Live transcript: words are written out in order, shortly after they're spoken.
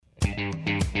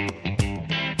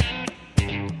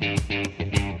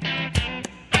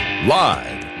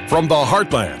Live from the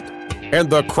heartland and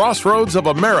the crossroads of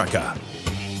America,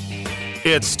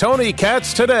 it's Tony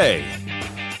Katz Today.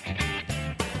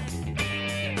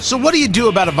 So what do you do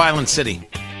about a violent city?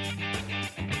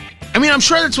 I mean, I'm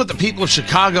sure that's what the people of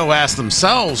Chicago ask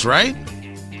themselves, right?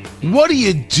 What do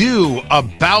you do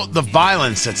about the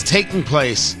violence that's taking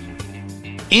place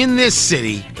in this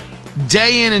city,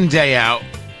 day in and day out,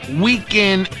 week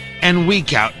in and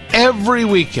week out? Every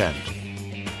weekend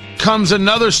comes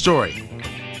another story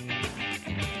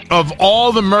of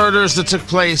all the murders that took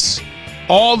place,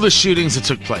 all the shootings that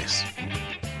took place.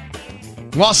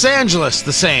 Los Angeles,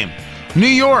 the same. New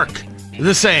York,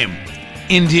 the same.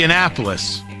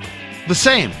 Indianapolis, the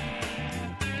same.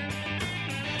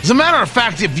 As a matter of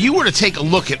fact, if you were to take a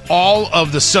look at all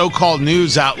of the so-called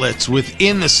news outlets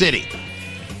within the city,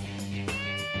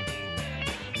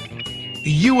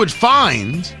 you would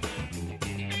find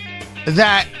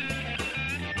that,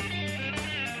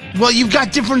 well, you've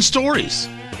got different stories.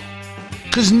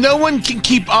 Because no one can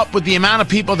keep up with the amount of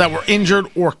people that were injured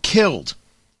or killed.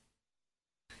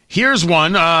 Here's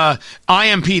one.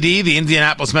 IMPD, the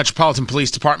Indianapolis Metropolitan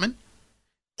Police Department,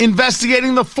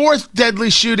 investigating the fourth deadly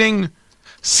shooting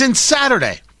since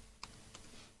Saturday.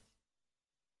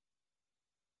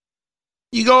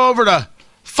 You go over to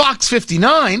Fox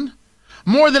 59,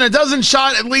 more than a dozen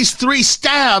shot, at least 3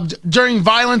 stabbed during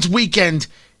violence weekend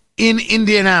in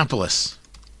Indianapolis.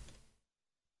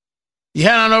 You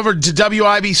head on over to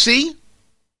WIBC,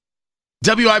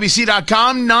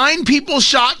 WIBC.com, 9 people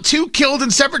shot, 2 killed in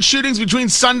separate shootings between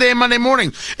Sunday and Monday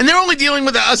morning. And they're only dealing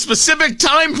with a specific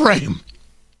time frame.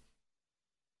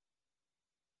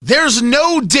 There's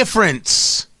no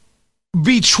difference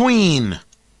between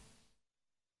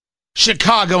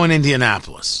Chicago and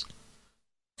Indianapolis.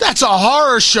 That's a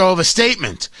horror show of a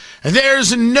statement.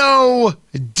 There's no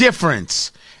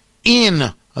difference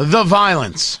in the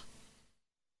violence.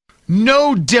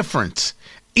 No difference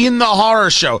in the horror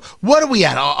show. What are we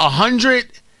at?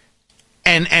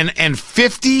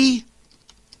 150?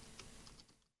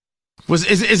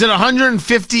 Is it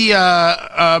 150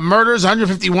 murders?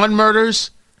 151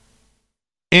 murders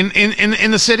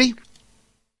in the city?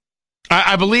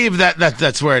 I believe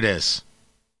that's where it is.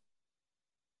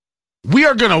 We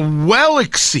are going to well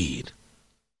exceed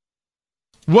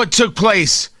what took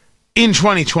place in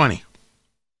 2020.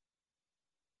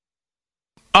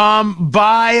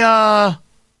 By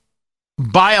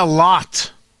a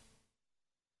lot.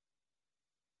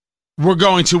 We're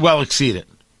going to well exceed it.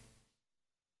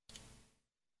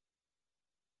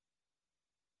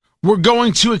 We're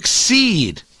going to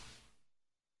exceed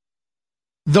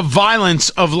the violence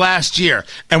of last year,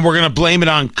 and we're going to blame it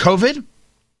on COVID?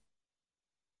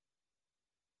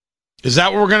 Is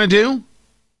that what we're going to do?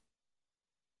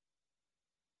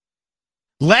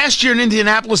 Last year in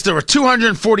Indianapolis, there were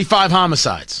 245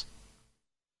 homicides.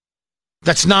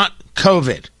 That's not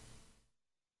COVID.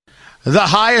 The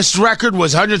highest record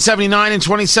was 179 in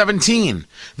 2017.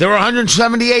 There were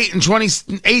 178 in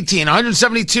 2018,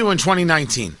 172 in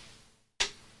 2019.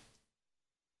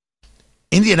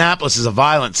 Indianapolis is a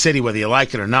violent city, whether you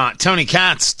like it or not. Tony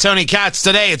Katz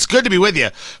Today. It's good to be with you.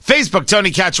 Facebook,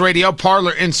 Tony Katz Radio,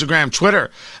 Parler, Instagram,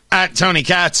 Twitter, at Tony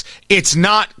Katz. It's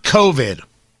not COVID.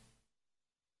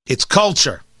 It's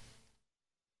culture.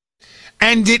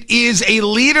 And it is a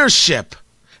leadership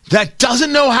that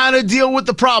doesn't know how to deal with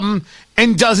the problem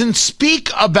and doesn't speak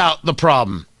about the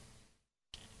problem.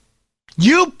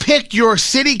 You pick your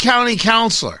city county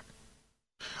councilor,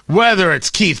 whether it's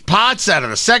Keith Potts out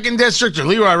of the 2nd District or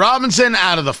Leroy Robinson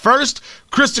out of the 1st,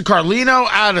 Krista Carlino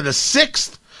out of the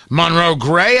 6th, Monroe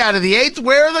Gray out of the 8th.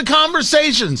 Where are the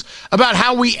conversations about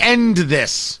how we end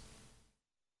this?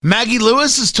 Maggie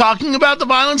Lewis is talking about the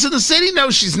violence in the city?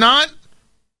 No, she's not.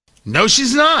 No,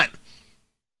 she's not.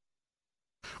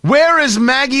 Where is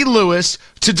Maggie Lewis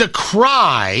to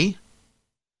decry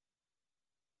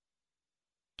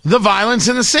the violence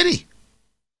in the city?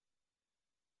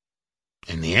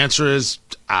 And the answer is,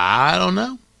 I don't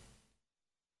know.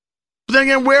 But then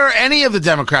again, where are any of the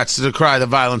Democrats to decry the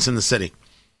violence in the city?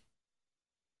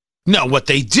 No, what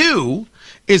they do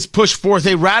is push forth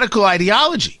a radical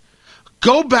ideology.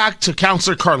 Go back to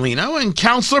Councilor Carlino and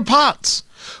Councilor Potts,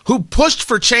 who pushed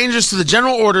for changes to the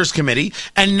General Orders Committee,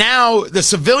 and now the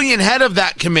civilian head of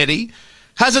that committee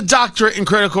has a doctorate in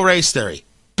critical race theory.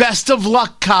 Best of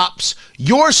luck, cops.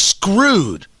 You're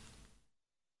screwed.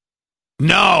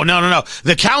 No.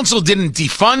 The council didn't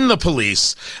defund the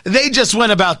police. They just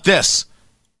went about this.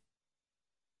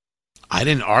 I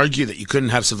didn't argue that you couldn't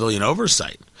have civilian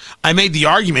oversight. I made the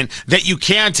argument that you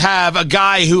can't have a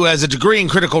guy who has a degree in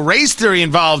critical race theory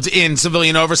involved in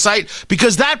civilian oversight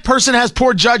because that person has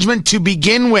poor judgment to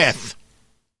begin with.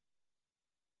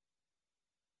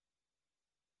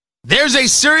 There's a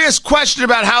serious question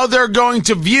about how they're going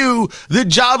to view the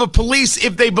job of police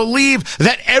if they believe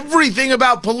that everything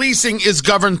about policing is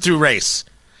governed through race.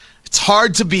 It's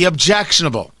hard to be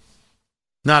objectionable.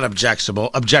 Not objectionable,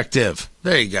 objective.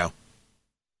 There you go.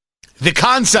 The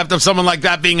concept of someone like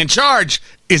that being in charge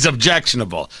is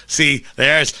objectionable. See,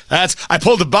 I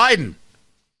pulled a Biden.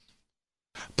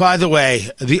 By the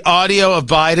way, the audio of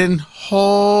Biden,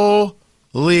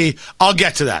 I'll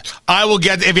get to that. I will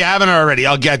get, if you haven't already,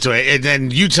 I'll get to it. And then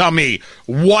you tell me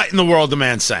what in the world the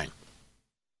man's saying.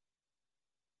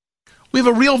 We have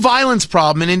a real violence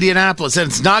problem in Indianapolis, and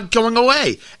it's not going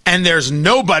away. And there's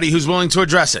nobody who's willing to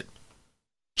address it.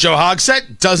 Joe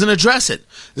Hogsett doesn't address it.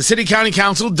 The City County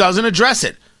Council doesn't address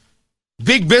it.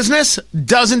 Big business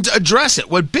doesn't address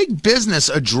it. What big business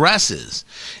addresses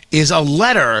is a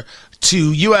letter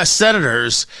to U.S.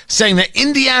 senators saying that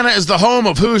Indiana is the home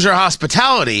of Hoosier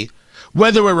hospitality.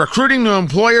 Whether we're recruiting new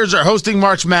employers or hosting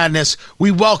March Madness,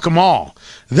 we welcome all.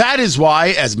 That is why,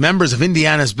 as members of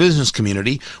Indiana's business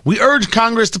community, we urge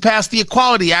Congress to pass the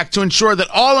Equality Act to ensure that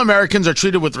all Americans are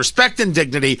treated with respect and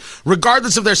dignity,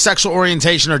 regardless of their sexual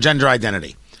orientation or gender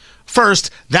identity. First,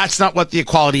 that's not what the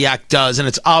Equality Act does, and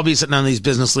it's obvious that none of these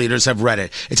business leaders have read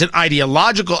it. It's an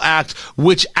ideological act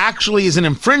which actually is an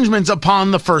infringement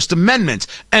upon the First Amendment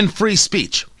and free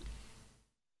speech.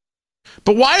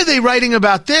 But why are they writing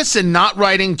about this and not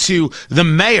writing to the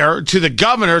mayor, to the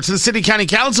governor, to the city county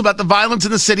council about the violence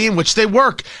in the city in which they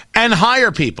work and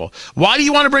hire people? Why do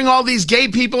you want to bring all these gay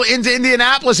people into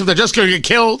Indianapolis if they're just going to get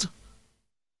killed?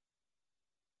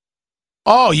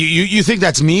 Oh, you think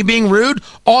that's me being rude?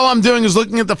 All I'm doing is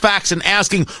looking at the facts and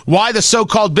asking why the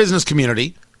so-called business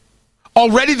community,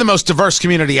 already the most diverse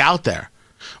community out there,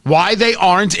 why they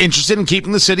aren't interested in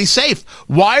keeping the city safe.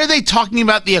 Why are they talking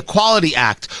about the Equality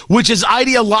Act, which is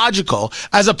ideological,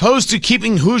 as opposed to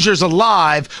keeping Hoosiers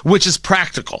alive, which is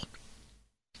practical?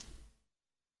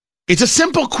 It's a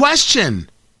simple question.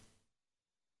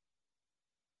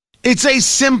 It's a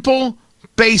simple,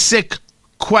 basic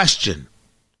question.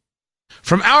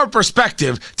 From our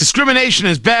perspective, discrimination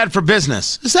is bad for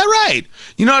business. Is that right?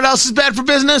 You know what else is bad for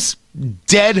business?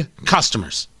 Dead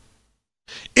customers.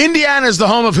 Indiana is the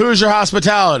home of Hoosier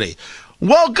hospitality.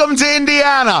 Welcome to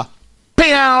Indiana.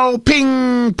 Pow,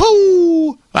 ping,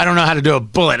 poo. I don't know how to do a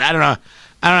bullet. I don't know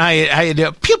how you do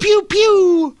it. Pew, pew,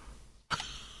 pew.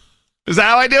 Is that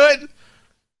how I do it?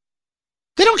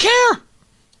 They don't care.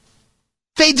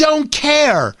 They don't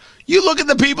care. You look at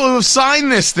the people who have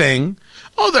signed this thing.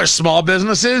 Oh, there's small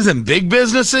businesses and big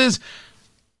businesses.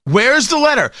 Where's the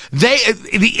letter?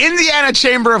 The Indiana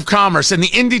Chamber of Commerce and the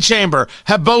Indy Chamber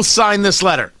have both signed this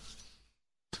letter.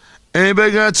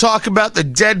 Anybody going to talk about the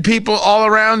dead people all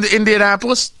around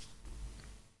Indianapolis?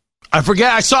 I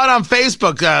forget. I saw it on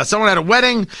Facebook. Someone had a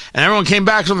wedding, and everyone came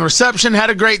back from the reception,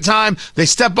 had a great time. They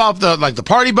step off the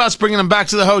party bus, bringing them back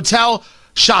to the hotel.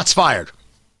 Shots fired.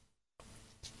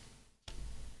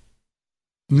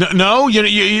 No,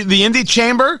 the Indy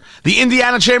Chamber, the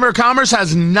Indiana Chamber of Commerce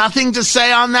has nothing to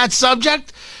say on that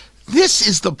subject. This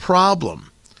is the problem.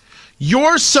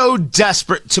 You're so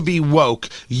desperate to be woke,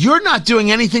 you're not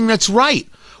doing anything that's right.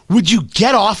 Would you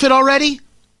get off it already?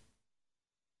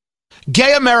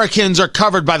 Gay Americans are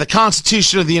covered by the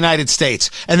Constitution of the United States,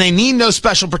 and they need no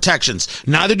special protections.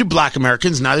 Neither do Black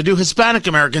Americans, neither do Hispanic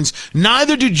Americans,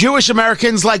 neither do Jewish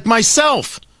Americans like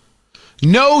myself.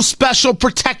 No special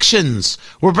protections.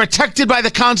 We're protected by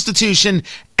the Constitution.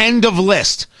 End of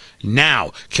list.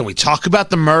 Now, can we talk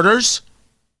about the murders?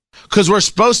 Because we're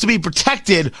supposed to be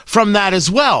protected from that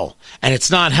as well, and it's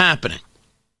not happening.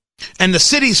 And the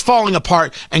city's falling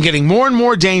apart and getting more and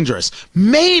more dangerous.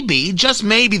 Maybe, just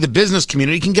maybe, the business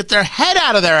community can get their head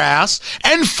out of their ass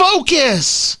and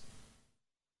focus.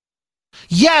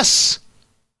 Yes,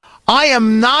 I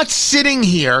am not sitting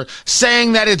here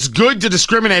saying that it's good to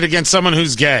discriminate against someone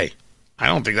who's gay. I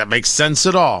don't think that makes sense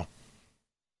at all.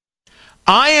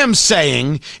 I am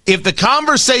saying if the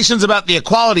conversations about the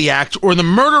Equality Act or the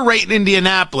murder rate in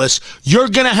Indianapolis, you're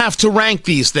going to have to rank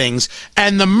these things,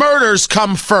 and the murders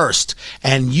come first.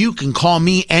 And you can call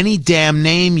me any damn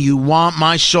name you want.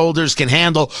 My shoulders can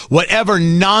handle whatever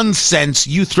nonsense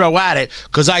you throw at it,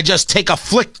 because I just take a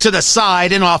flick to the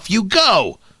side and off you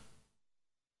go.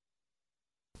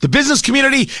 The business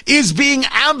community is being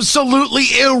absolutely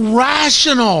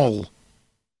irrational.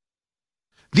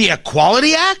 The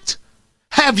Equality Act?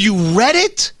 Have you read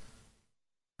it?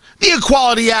 The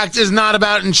Equality Act is not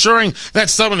about ensuring that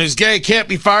someone who's gay can't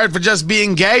be fired for just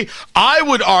being gay. I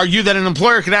would argue that an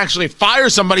employer can actually fire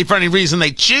somebody for any reason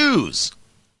they choose.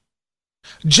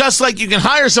 Just like you can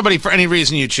hire somebody for any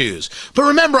reason you choose. But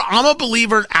remember, I'm a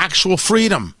believer in actual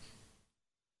freedom.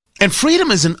 And freedom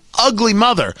is an ugly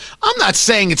mother. I'm not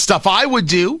saying it's stuff I would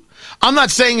do. I'm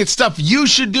not saying it's stuff you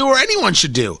should do or anyone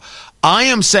should do. I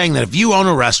am saying that if you own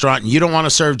a restaurant and you don't want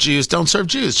to serve Jews, don't serve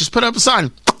Jews. Just put up a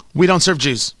sign. We don't serve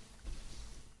Jews.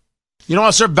 You don't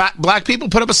want to serve black people?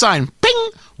 Put up a sign. Bing!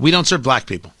 We don't serve black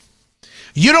people.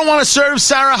 You don't want to serve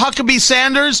Sarah Huckabee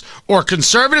Sanders or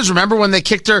conservatives? Remember when they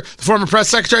kicked her, the former press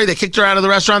secretary, they kicked her out of the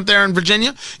restaurant there in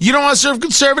Virginia? You don't want to serve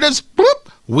conservatives? Boop.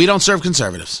 We don't serve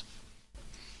conservatives.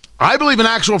 I believe in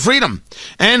actual freedom,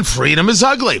 and freedom is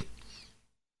ugly.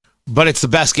 But it's the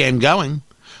best game going.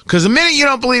 Because the minute you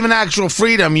don't believe in actual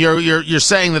freedom, you're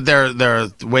saying that there are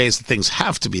ways that things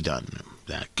have to be done.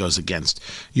 That goes against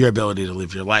your ability to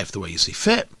live your life the way you see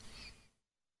fit.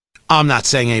 I'm not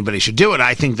saying anybody should do it.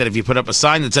 I think that if you put up a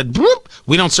sign that said, "Bloop,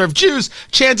 we don't serve Jews,"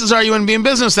 chances are you wouldn't be in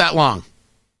business that long.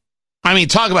 I mean,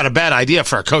 talk about a bad idea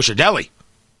for a kosher deli.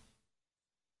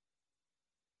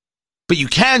 But you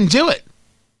can do it.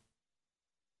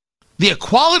 The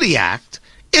Equality Act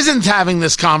isn't having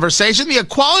this conversation. The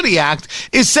Equality Act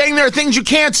is saying there are things you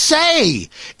can't say.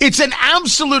 It's an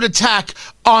absolute attack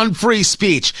on free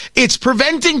speech. It's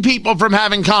preventing people from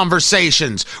having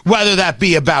conversations, whether that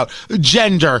be about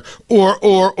gender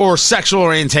or sexual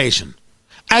orientation.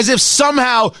 As if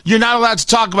somehow you're not allowed to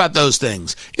talk about those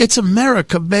things. It's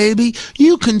America, baby.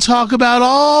 You can talk about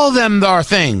all them there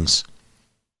things.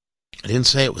 I didn't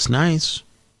say it was nice.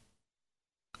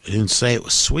 I didn't say it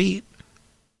was sweet.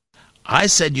 I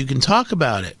said you can talk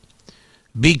about it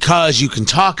because you can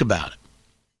talk about it.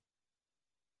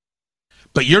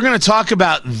 But you're going to talk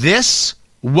about this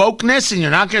wokeness and you're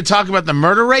not going to talk about the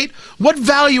murder rate? What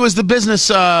value is the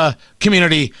business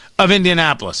community of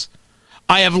Indianapolis?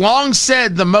 I have long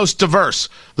said the most diverse,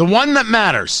 the one that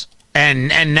matters. And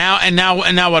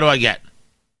now what do I get?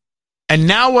 And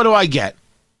now what do I get?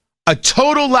 A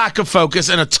total lack of focus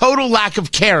and a total lack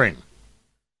of caring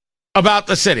about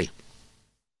the city.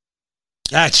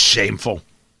 That's shameful.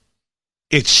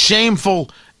 It's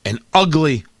shameful and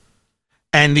ugly.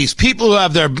 And these people who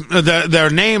have their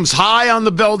names high on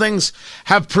the buildings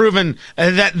have proven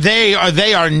that they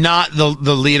are not the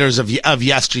leaders of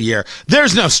yesteryear.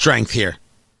 There's no strength here.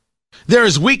 There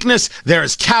is weakness. There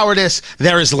is cowardice.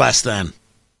 There is less than.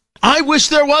 I wish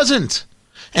there wasn't.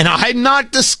 And I'm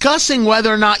not discussing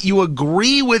whether or not you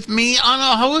agree with me on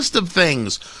a host of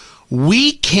things.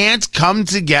 We can't come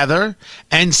together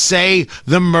and say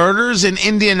the murders in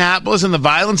Indianapolis and the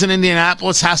violence in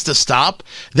Indianapolis has to stop,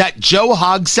 that Joe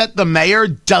Hogsett, the mayor,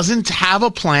 doesn't have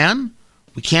a plan.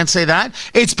 We can't say that.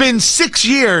 It's been 6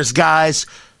 years, guys.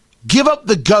 Give up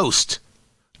the ghost.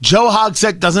 Joe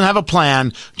Hogsett doesn't have a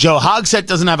plan. Joe Hogsett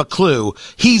doesn't have a clue.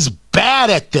 He's bad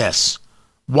at this.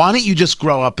 Why don't you just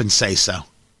grow up and say so?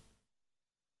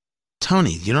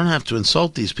 Tony, you don't have to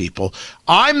insult these people.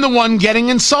 I'm the one getting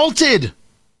insulted.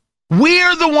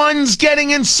 We're the ones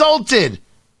getting insulted.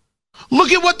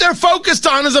 Look at what they're focused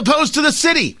on as opposed to the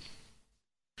city.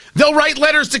 They'll write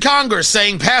letters to Congress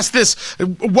saying, pass this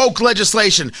woke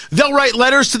legislation. They'll write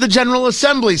letters to the General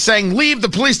Assembly saying, leave the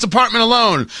police department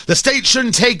alone. The state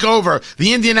shouldn't take over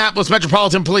the Indianapolis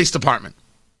Metropolitan Police Department.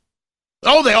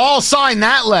 Oh, they all sign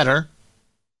that letter.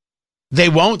 They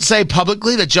won't say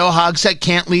publicly that Joe Hogsett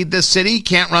can't lead this city,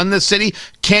 can't run this city,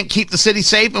 can't keep the city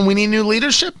safe, and we need new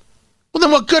leadership? Well,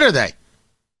 then what good are they?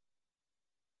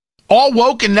 All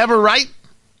woke and never right?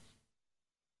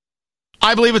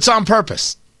 I believe it's on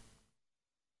purpose.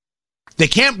 They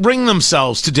can't bring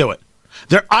themselves to do it.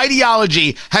 Their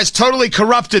ideology has totally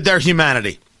corrupted their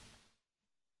humanity.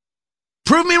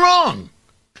 Prove me wrong.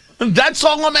 That's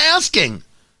all I'm asking.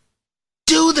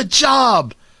 Do the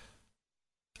job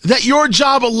that your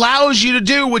job allows you to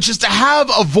do, which is to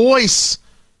have a voice.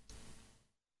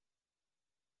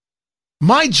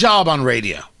 My job on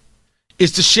radio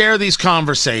is to share these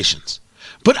conversations.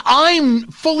 But I'm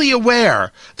fully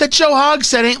aware that Joe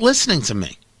Hogsett ain't listening to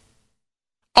me.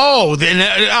 Oh, then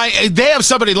they have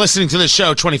somebody listening to this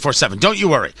show 24/7. Don't you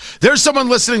worry. There's someone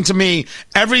listening to me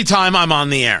every time I'm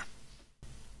on the air.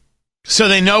 So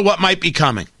they know what might be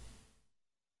coming.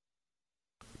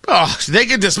 Oh, they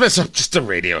can dismiss I'm just a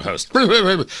radio host.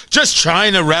 Just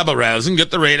trying to rabble-rouse and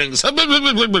get the ratings.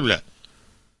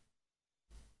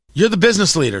 You're the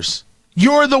business leaders.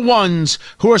 You're the ones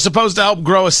who are supposed to help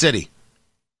grow a city.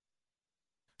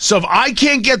 So if I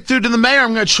can't get through to the mayor,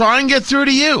 I'm going to try and get through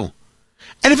to you.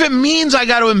 And if it means I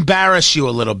got to embarrass you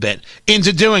a little bit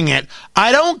into doing it,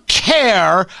 I don't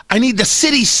care. I need the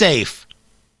city safe.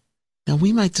 Now,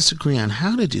 we might disagree on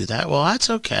how to do that. Well, that's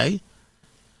okay.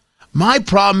 My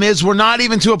problem is we're not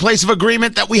even to a place of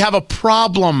agreement that we have a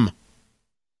problem.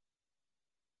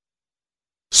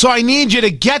 So I need you to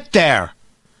get there.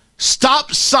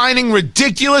 Stop signing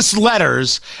ridiculous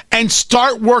letters and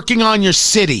start working on your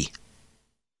city.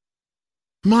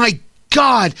 My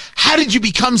God, how did you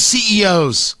become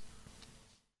CEOs?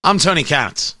 I'm Tony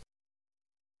Katz.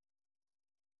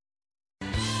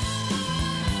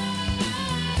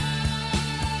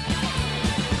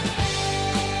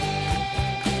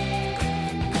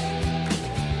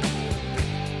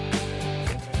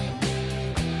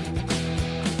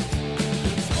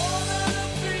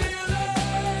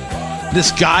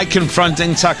 This guy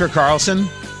confronting Tucker Carlson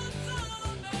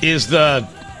is the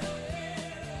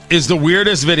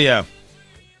weirdest video.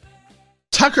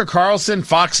 Tucker Carlson,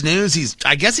 Fox News, is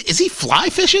he fly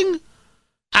fishing?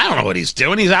 I don't know what he's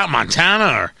doing. He's out in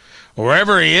Montana or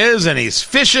wherever he is, and he's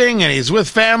fishing, and he's with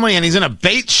family, and he's in a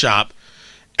bait shop.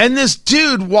 And this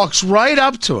dude walks right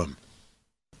up to him.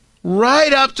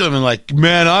 Right up to him and like,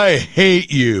 man, I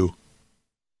hate you.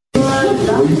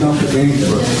 Don't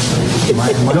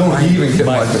even get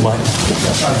I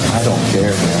don't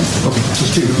care, man.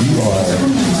 Just dude, you are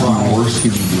the worst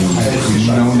human being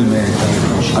known to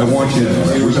mankind. I want you to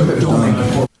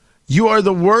know. You are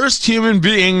the worst human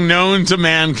being known to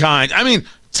mankind. I mean,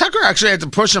 Tucker actually had to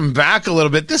push him back a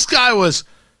little bit. This guy was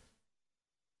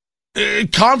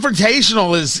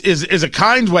confrontational is a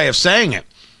kind way of saying it.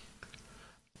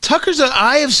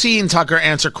 I have seen Tucker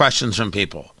answer questions from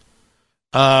people.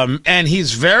 And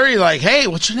he's very like, hey,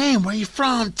 what's your name? Where are you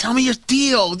from? Tell me your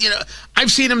deal. You know, I've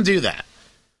seen him do that.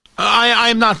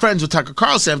 I'm not friends with Tucker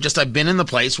Carlson. I've been in the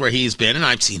place where he's been, and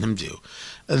I've seen him do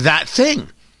that thing.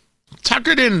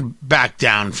 Tucker didn't back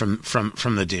down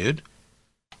from the dude.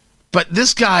 But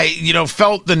this guy,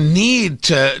 felt the need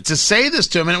to say this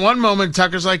to him. And at one moment,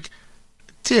 Tucker's like,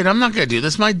 dude, I'm not going to do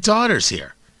this. My daughter's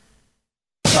here.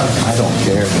 I don't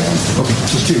care, man.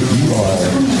 Just dude, you are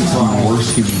the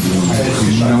worst human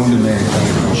being known to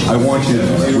mankind. I want you to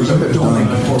know that what you've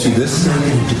done to this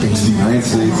city, to the United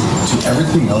States, to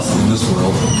everything else in this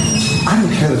world. I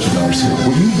don't care that your daughter's here.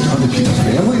 What you've done to people's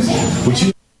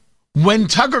families, When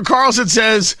Tucker Carlson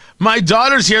says, my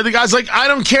daughter's here, the guy's like, I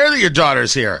don't care that your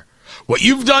daughter's here. What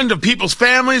you've done to people's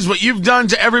families, what you've done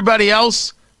to everybody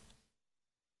else,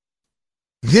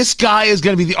 this guy is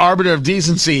going to be the arbiter of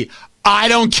decency. I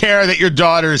don't care that your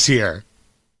daughter's here.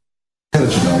 That your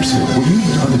daughter's here. What you've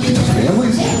done to people's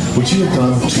families, what you have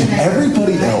done to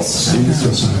everybody else in this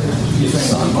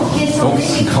son.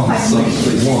 Don't call son.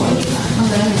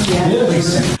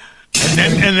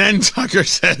 And then Tucker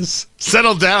says,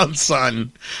 settle down,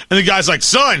 son. And the guy's like,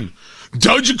 son,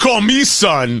 don't you call me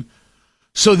son.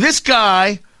 So this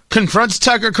guy confronts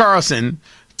Tucker Carlson.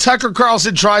 Tucker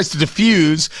Carlson tries to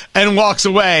defuse and walks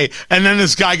away. And then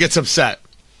this guy gets upset.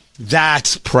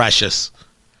 That's precious.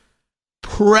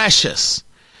 Precious.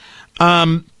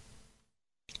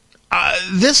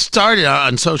 This started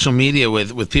on social media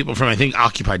with people from, I think,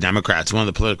 Occupy Democrats, one of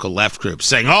the political left groups,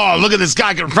 saying, oh, look at this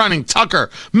guy confronting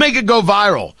Tucker. Make it go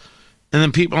viral. And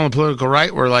then people on the political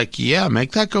right were like, yeah,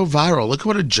 make that go viral. Look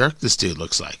what a jerk this dude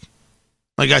looks like.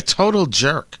 Like a total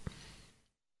jerk.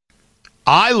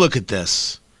 I look at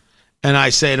this and I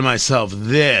say to myself,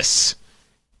 this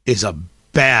is a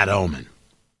bad omen.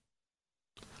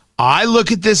 I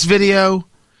look at this video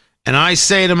and I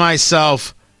say to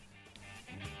myself,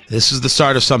 this is the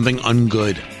start of something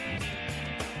ungood.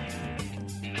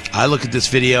 I look at this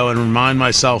video and remind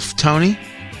myself, Tony,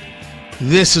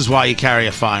 this is why you carry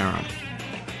a firearm.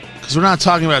 Because we're not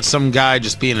talking about some guy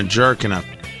just being a jerk in a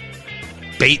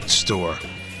bait store.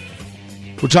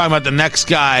 We're talking about the next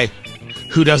guy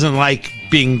who doesn't like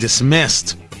being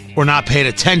dismissed or not paid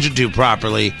attention to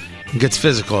properly and gets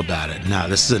physical about it. No,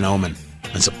 this is an omen.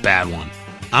 It's a bad one.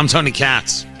 I'm Tony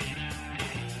Katz.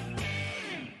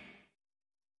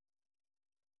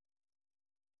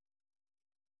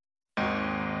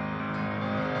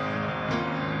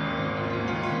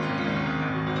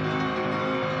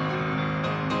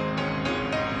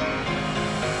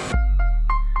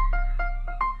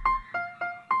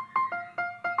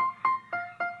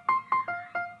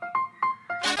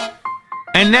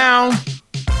 And now,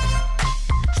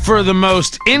 for the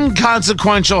most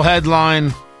inconsequential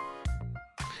headline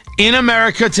in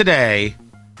America today,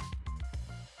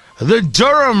 the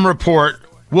Durham report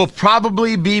will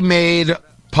probably be made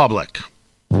public.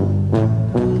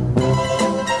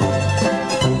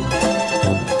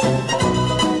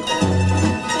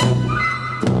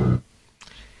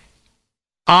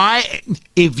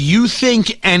 If you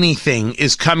think anything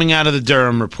is coming out of the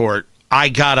Durham report, I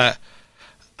gotta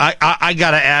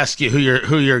ask you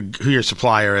who your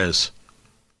supplier is.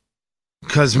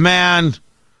 Because, man,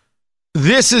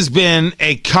 this has been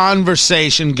a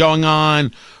conversation going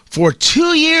on for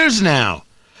 2 years now.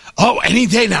 Oh, any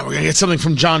day now we're going to get something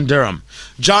from John Durham.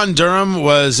 John Durham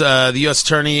was the U.S.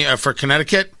 Attorney for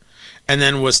Connecticut, and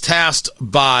then was tasked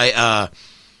by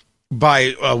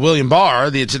William Barr,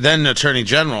 the then Attorney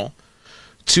General,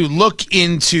 to look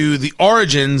into the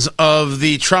origins of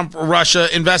the Trump-Russia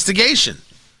investigation.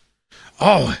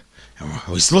 Oh,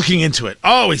 he's looking into it.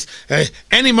 Oh, he's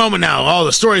any moment now. Oh,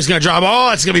 the story's going to drop.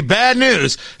 Oh, it's going to be bad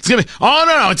news. It's going to be. Oh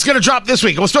no, it's going to drop this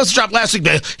week. It was supposed to drop last week,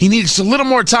 but he needs a little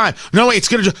more time. No, wait, it's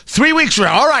going to 3 weeks from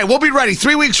now. All right, we'll be ready.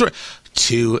 3 weeks from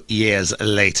 2 years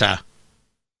later.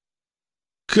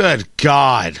 Good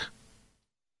God.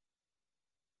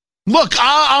 Look,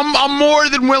 I'm more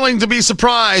than willing to be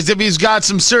surprised if he's got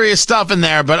some serious stuff in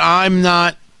there, but I'm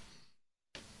not.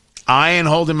 I ain't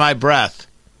holding my breath.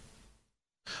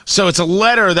 So it's a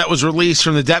letter that was released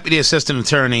from the Deputy Assistant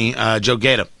Attorney, Joe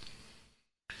Gaeta,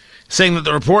 saying that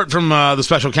the report from the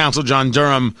Special Counsel, John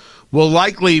Durham, will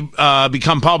likely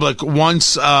become public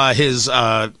once his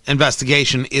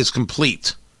investigation is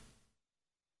complete.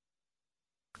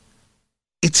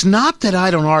 It's not that I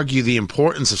don't argue the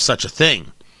importance of such a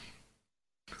thing.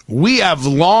 We have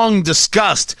long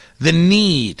discussed the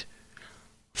need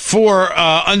for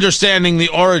understanding the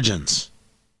origins.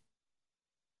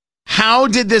 How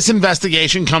did this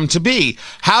investigation come to be?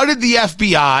 How did the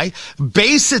FBI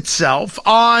base itself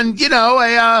on,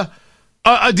 a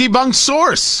debunked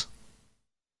source?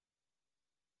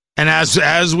 And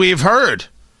as we've heard,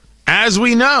 as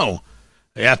we know,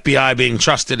 the FBI being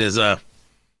trusted is a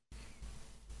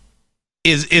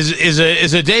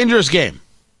dangerous game.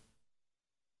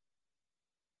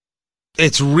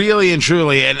 It's really and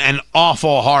truly an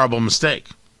awful, horrible mistake.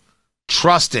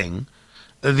 Trusting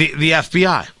the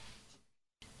FBI.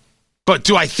 But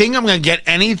do I think I'm going to get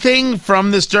anything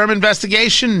from this Durham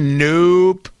investigation?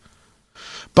 Nope.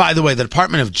 By the way, the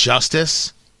Department of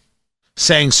Justice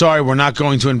saying, sorry, we're not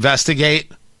going to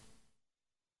investigate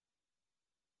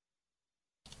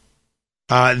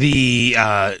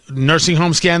the nursing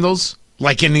home scandals,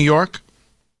 like in New York.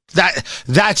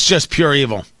 That's just pure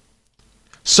evil.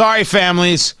 Sorry,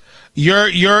 families,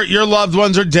 your loved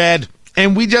ones are dead,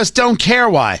 and we just don't care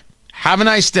why. Have a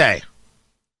nice day.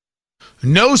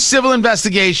 No civil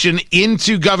investigation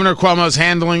into Governor Cuomo's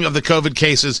handling of the COVID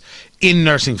cases in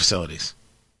nursing facilities.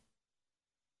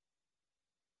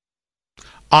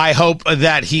 I hope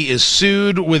that he is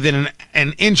sued within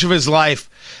an inch of his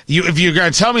life. If you're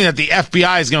going to tell me that the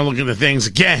FBI is going to look into things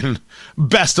again,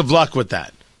 best of luck with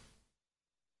that.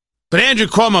 But Andrew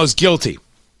Cuomo's guilty.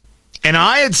 And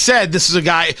I had said this is a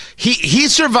guy, he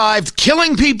survived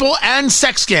killing people and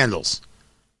sex scandals.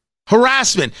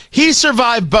 Harassment. He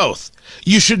survived both.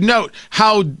 You should note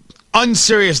how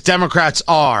unserious Democrats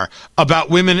are about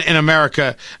women in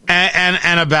America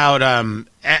and about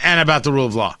the rule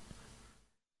of law.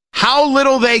 How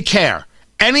little they care.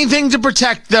 Anything to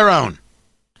protect their own.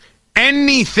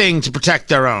 Anything to protect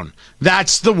their own.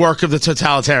 That's the work of the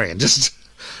totalitarian. Just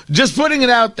putting it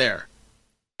out there.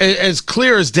 As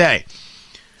clear as day.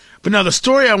 But now the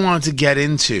story I wanted to get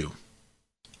into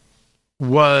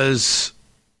was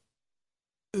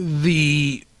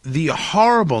the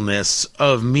horribleness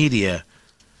of media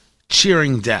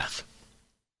cheering death.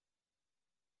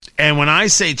 And when I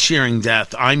say cheering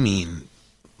death, I mean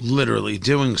literally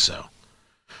doing so.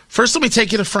 First, let me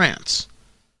take you to France,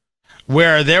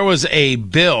 where there was a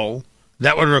bill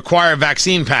that would require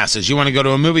vaccine passes. You want to go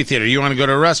to a movie theater, you want to go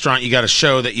to a restaurant, you got to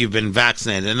show that you've been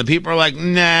vaccinated. And the people are like,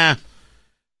 nah.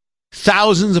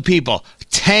 Thousands of people,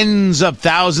 tens of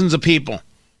thousands of people.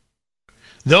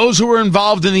 Those who were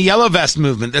involved in the Yellow Vest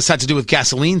movement, this had to do with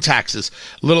gasoline taxes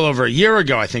a little over a year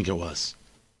ago, I think it was.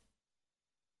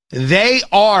 They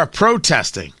are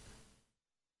protesting.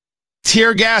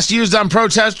 Tear gas used on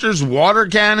protesters, water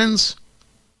cannons.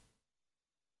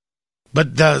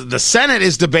 But the Senate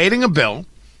is debating a bill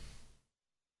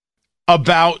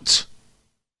about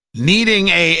needing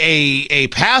a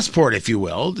passport, if you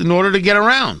will, in order to get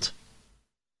around.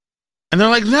 And they're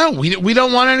like, no, we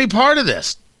don't want any part of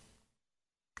this.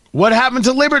 What happened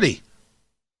to liberty?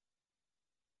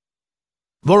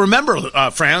 Well, remember,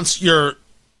 France, you're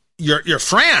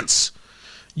France.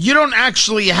 You don't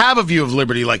actually have a view of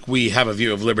liberty like we have a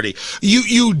view of liberty.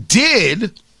 You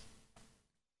did.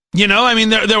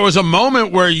 There was a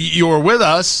moment where you were with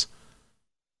us,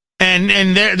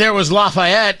 and there was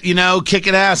Lafayette,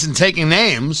 kicking ass and taking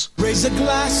names. Raise a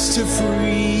glass to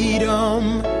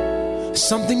freedom.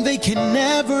 something they can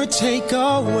never take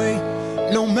away,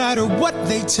 no matter what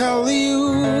they tell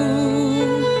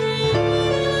you.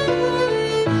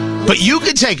 But you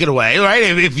could take it away, right?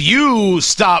 If you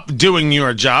stop doing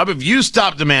your job, if you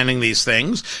stop demanding these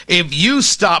things, if you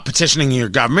stop petitioning your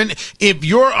government, if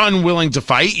you're unwilling to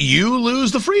fight, you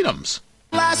lose the freedoms.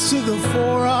 Last to the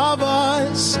four of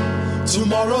us.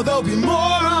 Tomorrow there'll be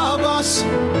more of us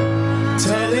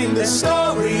telling the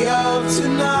story of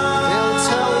tonight. They'll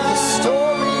tell the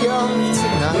story of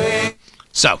tonight.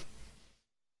 So,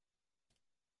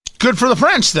 good for the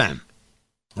French then.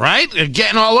 Right? They're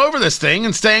getting all over this thing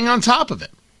and staying on top of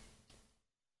it.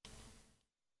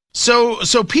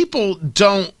 So people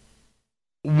don't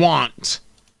want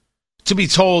to be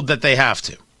told that they have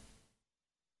to.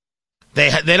 They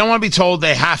don't want to be told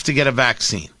they have to get a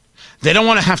vaccine. They don't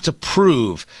want to have to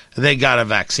prove they got a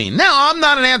vaccine. Now, I'm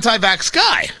not an anti-vax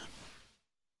guy.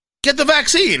 Get the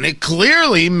vaccine. It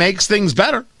clearly makes things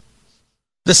better.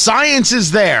 The science is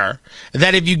there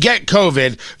that if you get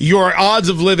COVID, your odds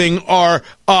of living are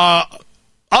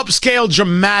upscaled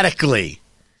dramatically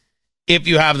if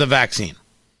you have the vaccine.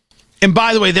 And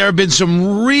by the way, there have been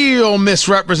some real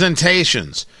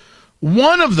misrepresentations.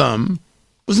 One of them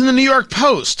was in the New York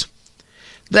Post.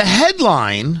 The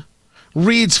headline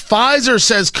reads, Pfizer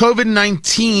says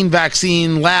COVID-19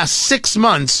 vaccine lasts 6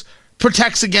 months,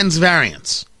 protects against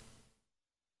variants.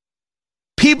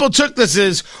 People took this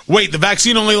as, wait, the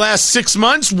vaccine only lasts 6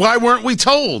 months? Why weren't we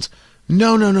told?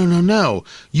 No.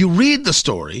 You read the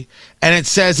story, and it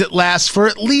says it lasts for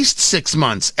at least 6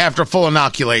 months after full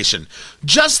inoculation.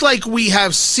 Just like we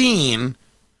have seen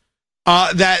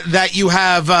that you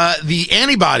have the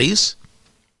antibodies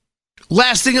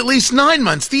lasting at least 9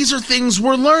 months. These are things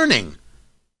we're learning.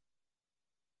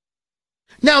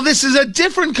 Now, this is a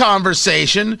different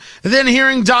conversation than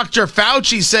hearing Dr.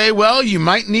 Fauci say, well, you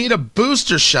might need a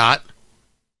booster shot.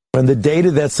 And the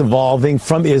data that's evolving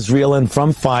from Israel and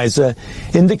from Pfizer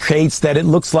indicates that it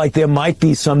looks like there might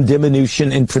be some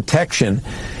diminution in protection.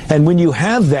 And when you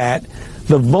have that,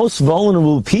 the most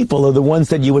vulnerable people are the ones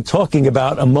that you were talking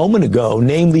about a moment ago,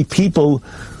 namely people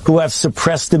who have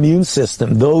suppressed immune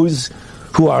system, those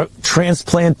who are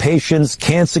transplant patients,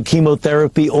 cancer,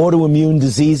 chemotherapy, autoimmune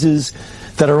diseases,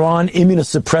 that are on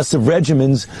immunosuppressive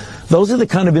regimens. Those are the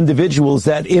kind of individuals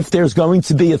that if there's going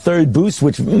to be a third boost,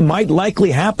 which might likely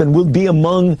happen, will be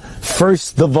among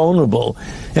first the vulnerable.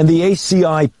 And the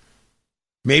ACI...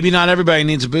 Maybe not everybody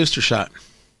needs a booster shot.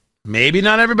 Maybe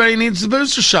not everybody needs the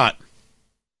booster shot.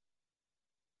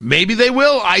 Maybe they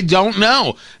will. I don't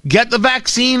know. Get the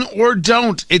vaccine or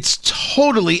don't. It's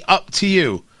totally up to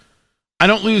you. I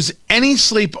don't lose any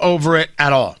sleep over it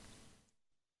at all.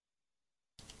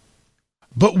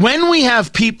 But when we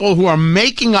have people who are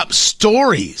making up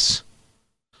stories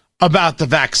about the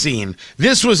vaccine,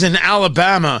 this was in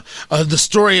Alabama, the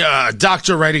story, a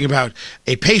doctor writing about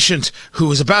a patient who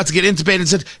was about to get intubated and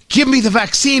said, give me the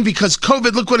vaccine because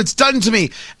COVID, look what it's done to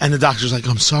me. And the doctor's like,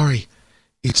 I'm sorry,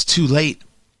 it's too late.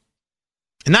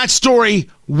 And that story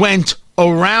went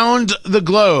around the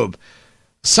globe.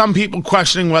 Some people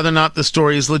questioning whether or not the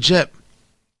story is legit.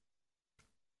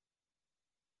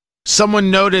 Someone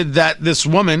noted that this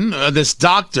woman, this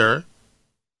doctor,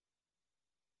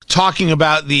 talking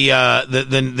about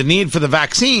the need for the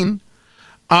vaccine,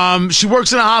 she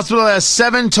works in a hospital that has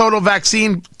 7 total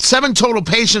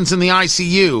patients in the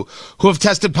ICU who have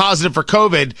tested positive for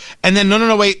COVID. And then,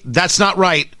 no, wait, that's not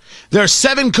right. There are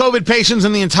 7 COVID patients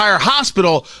in the entire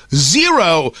hospital,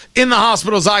 0 in the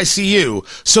hospital's ICU.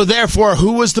 So therefore,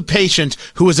 who was the patient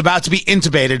who was about to be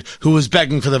intubated who was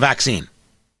begging for the vaccine?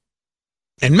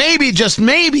 And maybe, just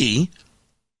maybe,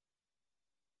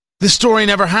 the story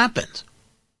never happened.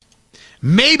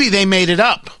 Maybe they made it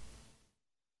up.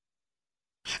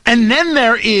 And then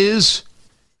there is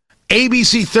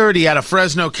ABC 30 out of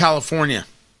Fresno, California,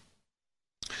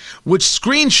 which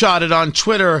screenshotted on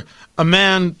Twitter a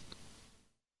man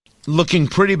looking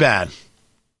pretty bad.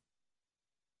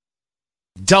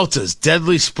 Delta's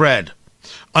deadly spread.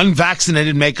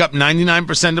 Unvaccinated make up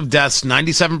 99% of deaths,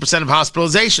 97% of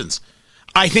hospitalizations.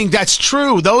 I think that's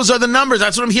true. Those are the numbers.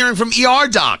 That's what I'm hearing from ER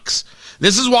docs.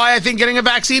 This is why I think getting a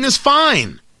vaccine is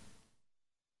fine.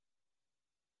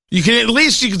 You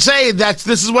can say that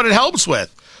this is what it helps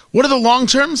with. What are the long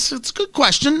terms? It's a good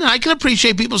question. I can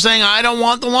appreciate people saying, I don't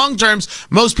want the long terms.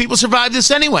 Most people survive this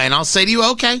anyway. And I'll say to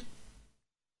you, okay.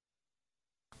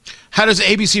 How does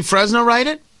ABC Fresno write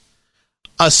it?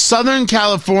 A Southern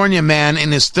California man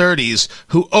in his 30s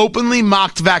who openly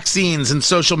mocked vaccines in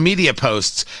social media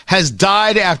posts has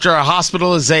died after a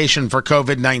hospitalization for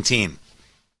COVID-19.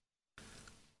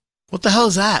 What the hell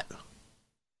is that?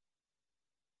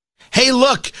 Hey,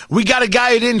 look, we got a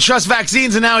guy who didn't trust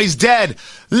vaccines and now he's dead.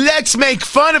 Let's make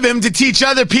fun of him to teach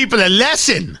other people a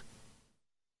lesson.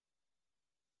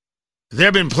 There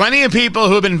have been plenty of people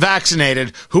who have been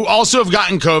vaccinated who also have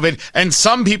gotten COVID, and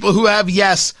some people who have,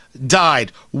 yes,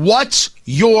 died. What's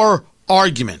your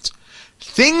argument?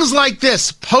 Things like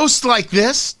this, posts like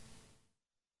this,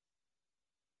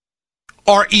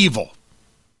 are evil.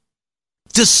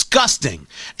 Disgusting.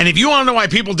 And if you want to know why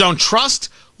people don't trust,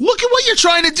 look at what you're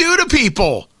trying to do to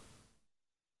people.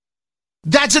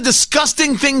 That's a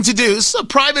disgusting thing to do. This is a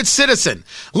private citizen.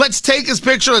 Let's take his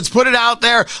picture. Let's put it out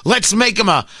there. Let's make him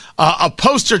a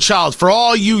poster child for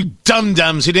all you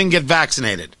dum-dums who didn't get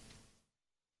vaccinated.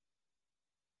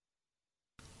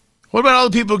 What about all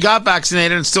the people who got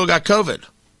vaccinated and still got COVID?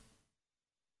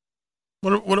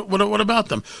 What about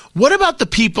them? What about the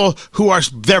people who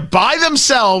they're by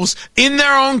themselves in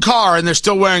their own car and they're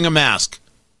still wearing a mask?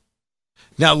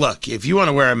 Now, look, if you want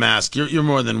to wear a mask, you're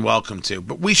more than welcome to.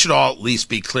 But we should all at least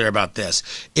be clear about this.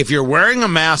 If you're wearing a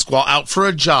mask while out for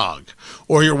a jog,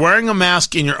 or you're wearing a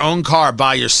mask in your own car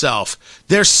by yourself,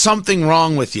 there's something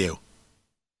wrong with you.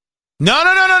 No.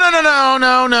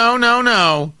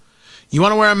 You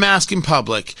want to wear a mask in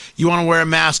public. You want to wear a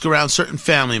mask around certain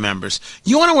family members.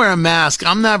 You want to wear a mask.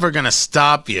 I'm never going to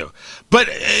stop you. But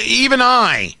even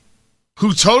I,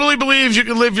 who totally believes you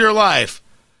can live your life,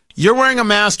 you're wearing a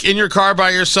mask in your car by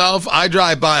yourself, I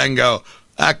drive by and go,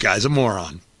 that guy's a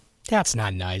moron. That's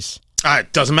not nice.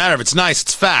 It doesn't matter if it's nice,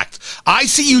 it's fact. I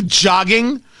see you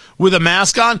jogging with a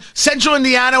mask on. Central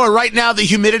Indiana, where right now the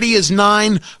humidity is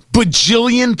 9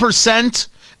 bajillion %,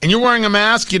 and you're wearing a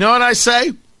mask, you know what I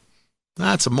say?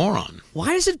 That's a moron. Why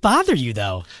does it bother you,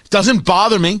 though? It doesn't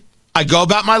bother me. I go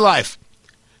about my life.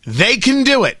 They can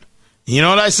do it. You know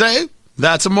what I say?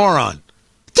 That's a moron.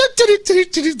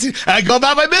 I go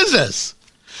about my business.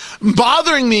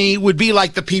 Bothering me would be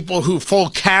like the people who full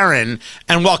Karen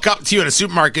and walk up to you in a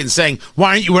supermarket and saying, why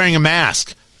aren't you wearing a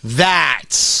mask?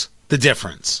 That's the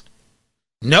difference.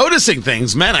 Noticing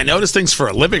things, man, I notice things for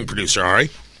a living, producer Ari.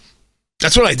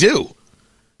 That's what I do.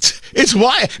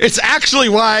 It's actually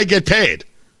why I get paid.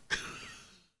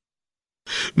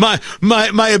 My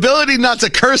ability not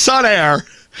to curse on air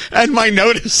and my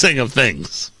noticing of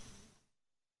things.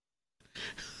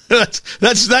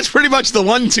 That's pretty much the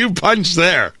 1-2 punch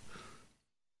there.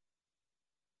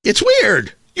 It's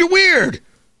weird. You're weird.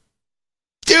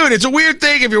 Dude, it's a weird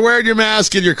thing if you're wearing your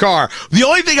mask in your car. The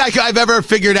only thing I've ever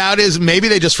figured out is maybe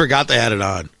they just forgot they had it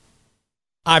on.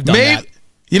 I've done that.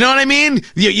 You know what I mean?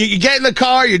 You get in the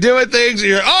car, you're doing things,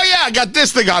 you're, oh yeah, I got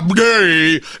this thing on,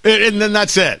 and then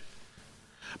that's it.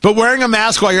 But wearing a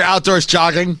mask while you're outdoors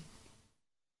jogging,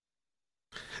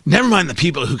 never mind the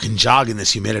people who can jog in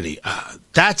this humidity.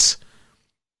 That's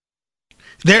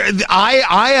there.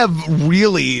 I have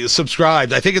really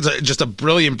subscribed. I think it's just a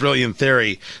brilliant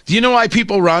theory. Do you know why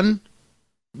people run?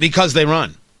 Because they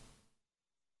run.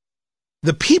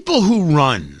 The people who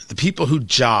run, the people who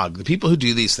jog, the people who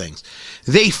do these things,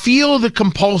 they feel the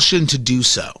compulsion to do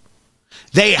so.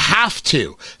 They have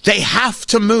to. They have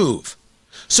to move.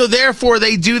 So therefore,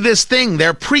 they do this thing.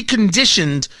 They're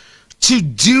preconditioned to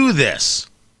do this.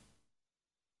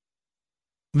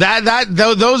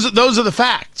 Those are the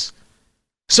facts.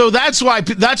 So that's why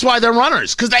they're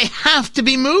runners, because they have to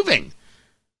be moving.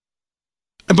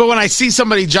 But when I see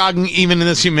somebody jogging, even in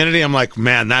this humidity, I'm like,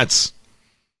 man, that's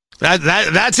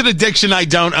an addiction I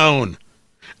don't own.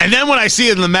 And then when I see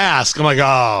it in the mask, I'm like,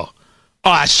 oh,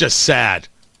 that's just sad.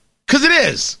 Because it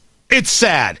is. It's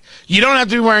sad. You don't have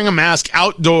to be wearing a mask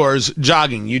outdoors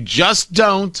jogging. You just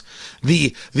don't.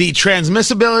 The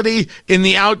transmissibility in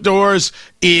the outdoors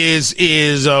is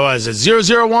it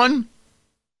 001?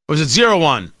 Or is it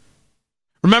 01?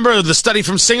 Remember the study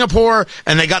from Singapore,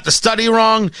 and they got the study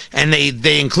wrong, and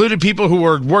they included people who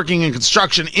were working in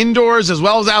construction indoors as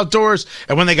well as outdoors,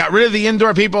 and when they got rid of the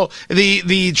indoor people, the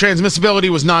transmissibility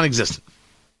was non-existent.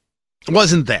 It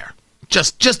wasn't there.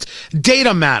 Just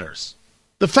data matters.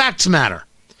 The facts matter.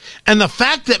 And the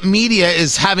fact that media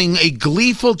is having a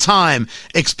gleeful time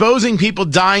exposing people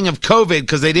dying of COVID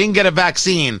because they didn't get a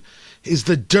vaccine is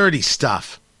the dirty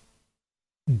stuff.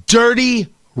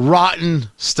 Dirty, rotten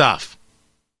stuff.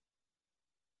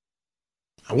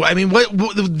 I mean,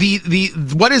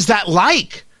 what is that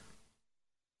like?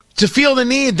 To feel the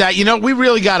need that, we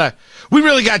really gotta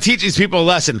teach these people a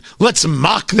lesson. Let's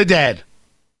mock the dead.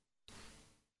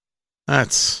 That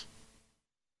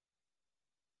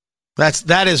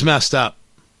is messed up.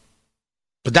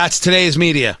 But that's today's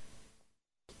media.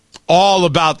 All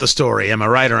about the story. Am I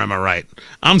right or am I right?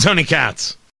 I'm Tony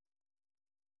Katz.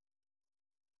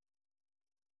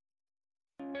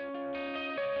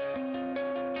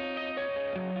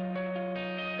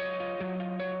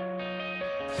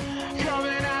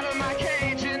 Coming out of my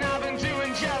cage and I've been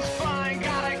doing just fine.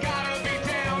 Gotta be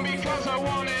down because I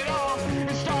want it all.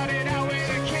 It started out with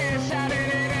a kiss, how did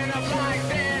it end up like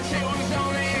this? It was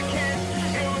only a kiss,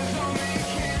 it was only a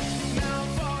kiss. Now I'm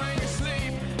falling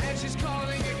asleep and she's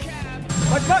calling a cab.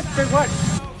 What?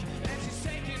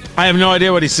 I have no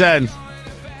idea what he said.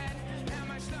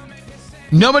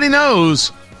 Nobody knows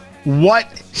what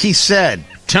he said.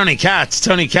 Tony Katz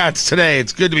today.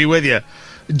 It's good to be with you.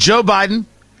 Joe Biden,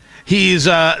 he's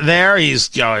there. He's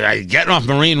getting off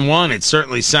Marine One, it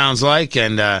certainly sounds like,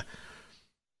 and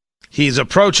he's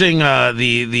approaching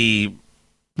the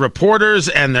reporters,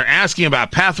 and they're asking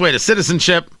about pathway to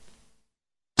citizenship.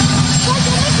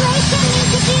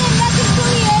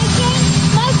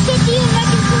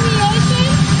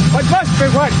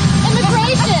 What?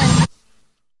 Immigration.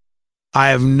 I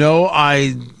have no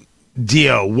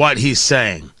idea what he's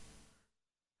saying.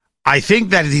 I think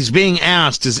that he's being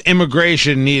asked, does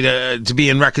immigration need to be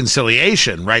in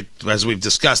reconciliation, right? As we've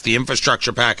discussed, the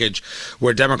infrastructure package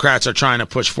where Democrats are trying to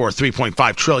push for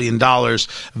 $3.5 trillion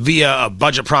via a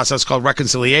budget process called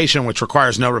reconciliation, which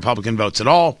requires no Republican votes at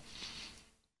all.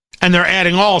 And they're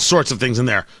adding all sorts of things in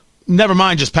there. Never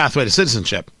mind just pathway to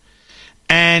citizenship.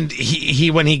 And he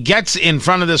when he gets in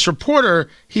front of this reporter,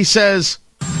 he says,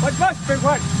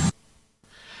 What?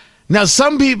 Now,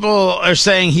 some people are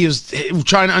saying he was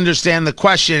trying to understand the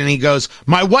question, and he goes,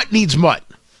 my what needs what?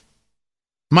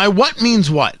 My what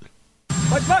means what?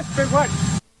 What?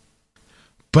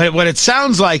 But what it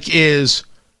sounds like is,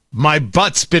 my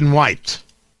butt's been wiped.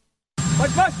 What?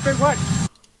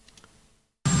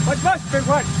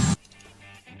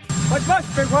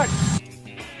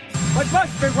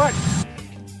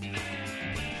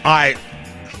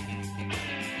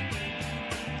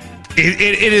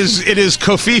 It is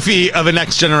Kofifi of the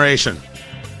next generation.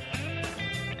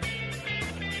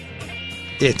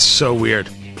 It's so weird.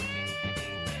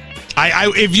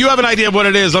 If you have an idea of what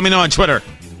it is, let me know on Twitter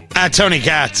at Tony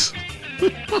Katz.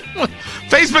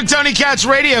 Facebook Tony Katz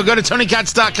Radio. Go to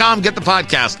TonyKatz.com. Get the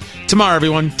podcast. Tomorrow,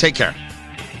 everyone. Take care.